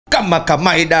Kama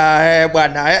kawaida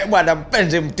bwana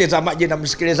mpenzi mtazamaji na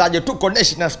msikilizaji, tuko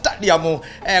National Stadium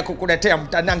kukuletea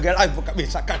mtanange live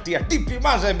kabisa kati ya TP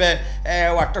Mazembe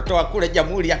watoto wa kule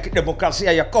Jamhuri ya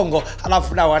Kidemokrasia ya Kongo,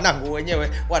 halafu na wanangu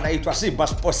wenyewe wanaitwa Simba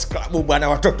Sports Club bwana,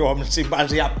 watoto wa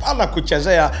Msimbazi. Hapana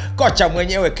kuchezea, kocha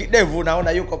mwenyewe kidevu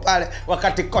naona yuko pale,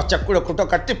 wakati kocha kule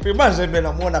kutoka TP Mazembe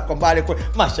namuona kwa mbali kule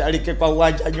mashariki kwa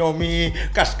uwanja nyomi,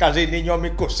 kaskazini nyomi,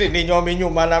 kusini nyomi,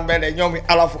 nyuma na mbele nyomi,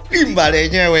 alafu imba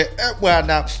lenyewe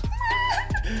bwana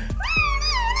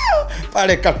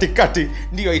pale katikati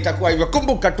ndio itakuwa hivyo.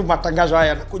 Kumbuka tu matangazo haya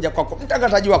yanakuja kwako,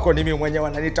 mtangazaji wako ni mimi mwenyewe,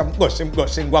 ananiita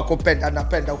mgosi ngwako, penda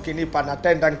napenda, ukinipa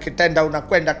natenda, nikitenda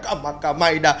unakwenda. Kama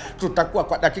kawaida tutakuwa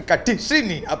kwa dakika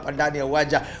 90 hapa ndani ya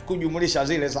uwanja, kujumlisha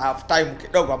zile za half time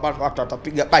kidogo ambazo watu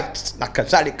watapiga bites na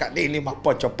kadhalika nini,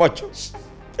 mapocho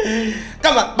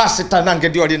kama basi tanange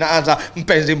ndio linaanza.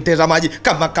 Mpenzi mtazamaji,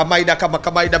 kama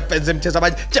kawaida mpenzi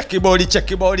mtazamaji, cheki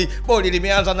boli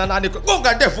limeanza na nani?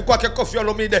 Gonga ndefu kwake Koffi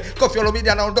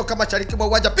Olomide anaondoka mashariki mwa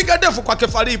uwanja, piga ndefu kwake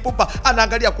Fally Ipupa,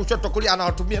 anaangalia kushoto kulia,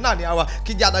 anawatumia nani hawa,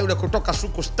 kijana yule kutoka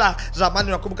Suku Star zamani,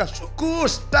 nakumbuka Suku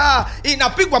Star,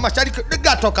 inapigwa mashariki.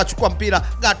 Gato akachukua mpira,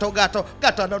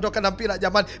 Gato anaondoka na mpira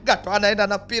jamani, Gato anaenda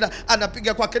na mpira,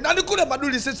 anapiga kwake nani kule,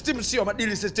 Maduli System, sio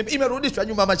Madili System, imerudishwa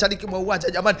nyuma mashariki mwa uwanja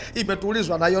jamani,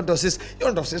 imetulizwa na Yondo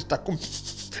Sister kumbe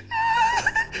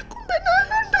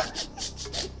na Yondo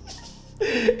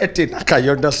eti na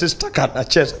Yondo Sister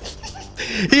kanacheza.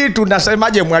 Hii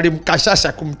tunasemaje mwalimu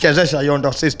Kashasha kumchezesha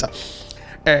Yondo Sister?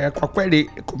 Kwa kweli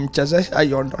kumchezesha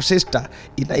Yondo Sister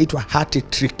inaitwa hat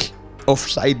trick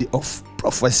offside of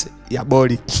prophecy ya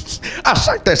boli.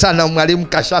 Asante sana mwalimu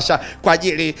Kashasha kwa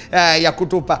ajili ya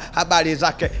kutupa habari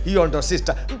zake Yondo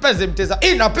Sister. Mpenzi mteza,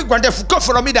 inapigwa ndefu,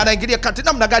 Koffi Olomide anaingilia kati.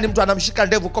 Namna gani mtu anamshika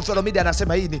ndevu Koffi Olomide?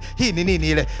 Anasema hii ni nini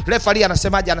ile? Referee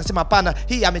anasemaje? Anasema hapana,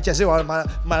 hii amechezewa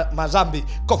mazambi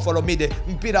Koffi Olomide,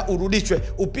 mpira urudishwe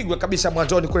upigwe kabisa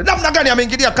mwanzoni kule. Namna gani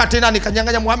ameingilia kati nani?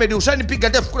 Kanyang'anya Mohamed Hussein, piga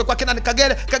ndefu kule kwa nani?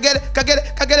 Kagere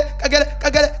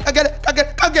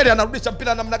anarudisha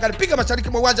mpira namna gani? Piga mashariki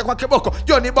mwa uwanja kwa Boko,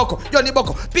 Johnny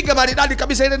Boko, piga maridadi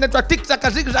kabisa ile inaitwa tiktak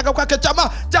zigzag kwake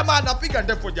Chama anapiga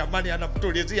ndefu jamani,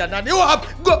 anamtulizia nani?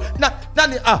 Go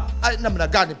nani? Namna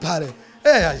gani pale?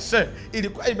 I say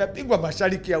ilikuwa imepigwa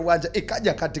mashariki ya uwanja,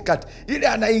 ikaja katikati, ile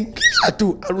anaingiza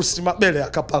tu Arusi Mabele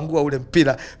akapangua ule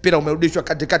mpira umerudishwa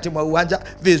katikati mwa uwanja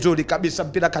vizuri kabisa,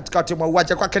 mpira katikati mwa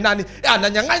uwanja kwake nani?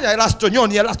 Ananyang'anya Elasto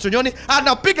Nyoni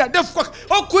anapiga ndefu kwa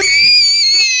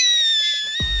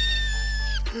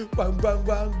bang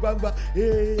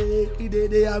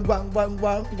kidede ya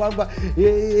bang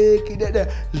kidede.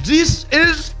 This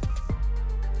is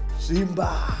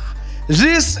Simba.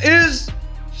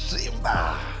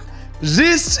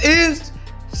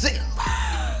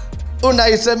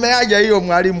 Unaisemeaje hiyo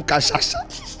mwalimu Kashasha?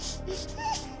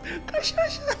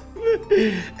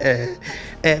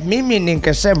 Mimi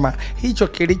ningesema hicho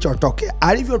kilichotokea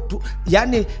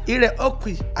yani ile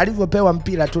Okwi alivyopewa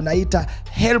mpira tunaita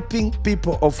helping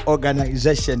people of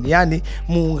organization, yani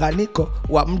muunganiko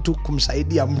wa mtu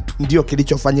kumsaidia mtu, ndio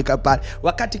kilichofanyika pale.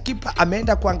 Wakati kipa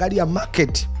ameenda kuangalia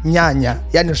market nyanya,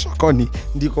 yani sokoni,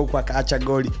 ndiko kwa kaacha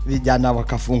goli, vijana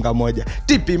wakafunga moja.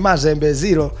 TP Mazembe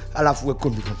 0 alafu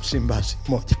Wekundu wa Msimbazi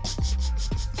 1.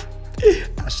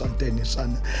 Asanteni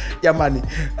sana jamani,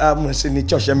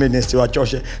 msinichoshe mimi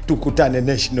nisiwachoshe. Tukutane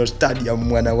National Stadium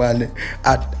mwana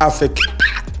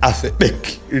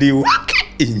afebeki liwake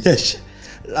inyeshe,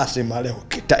 lazima leo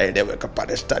kitaeleweka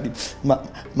pale stadium.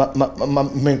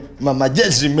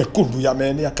 Majezi mekundu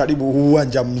yameenea karibu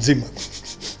uwanja mzima.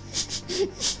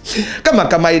 Kama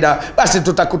kawaida basi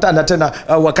tutakutana tena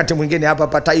wakati mwingine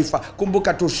hapa Taifa.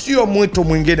 Kumbuka tu sio mwitu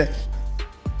mwingine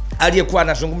aliyekuwa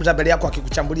anazungumza mbele yako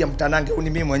akikuchambulia mtanange, ni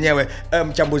mimi mwenyewe,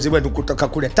 mchambuzi wetu kutoka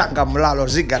kule Tanga Mlalo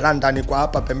Ziga London. Kwa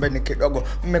hapa pembeni kidogo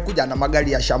mmekuja na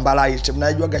magari ya Shambalai, si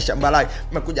mnajuaga Shambalai,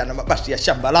 mmekuja na mabasi ya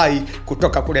Shambalai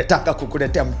kutoka kule Tanga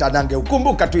kukuletea mtanange.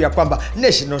 Ukumbuka tu ya kwamba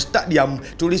National Stadium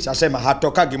tulishasema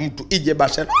hatokagi mtu, ije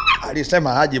Barcelona,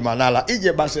 alisema Haji Manala,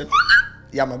 ije Barcelona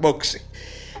ya maboksi,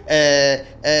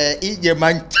 ije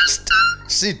Manchester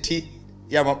City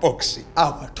ya maboksi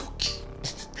hawatoki,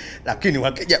 lakini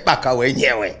wakija baka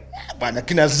wenyewe bwana,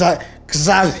 kina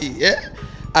Xavi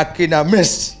akina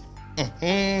Messi.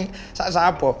 Sasa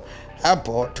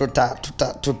hapo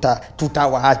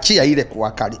tutawaachia ile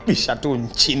kuwakaribisha tu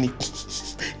nchini,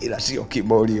 ila sio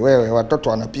kiboli. Wewe watoto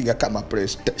wanapiga kama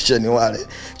PlayStation wale.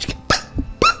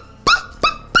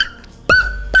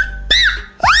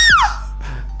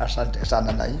 Asante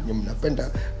sana na nyinyi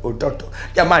mnapenda utoto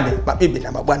jamani. Mabibi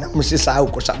na mabwana,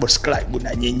 msisahau kusubscribe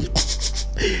na nyinyi.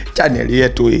 channel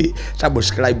yetu hii.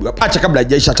 Subscribe. Acha kabla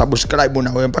hajaisha subscribe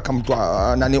na wewe mpaka mtu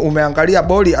nani umeangalia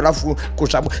boli alafu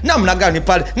kusabu. Namna gani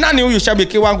pale? Nani huyu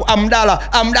shabiki wangu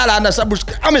Amdala ana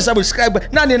subscribe.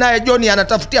 Nani naye Johnny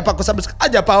anatafutia pa kusubscribe.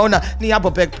 Aja paona ni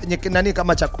hapo penye nani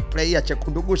kama cha kuplay cha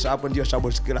kundugusa hapo ndio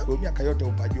subscribe. Miaka yote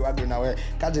upajuage na wewe.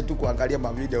 Kazi tu kuangalia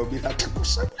mavideo bila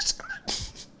kusubscribe.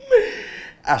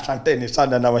 Asanteni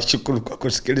sana na washukuru kwa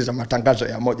kusikiliza matangazo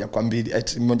ya moja kwa mbili,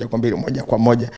 moja kwa moja.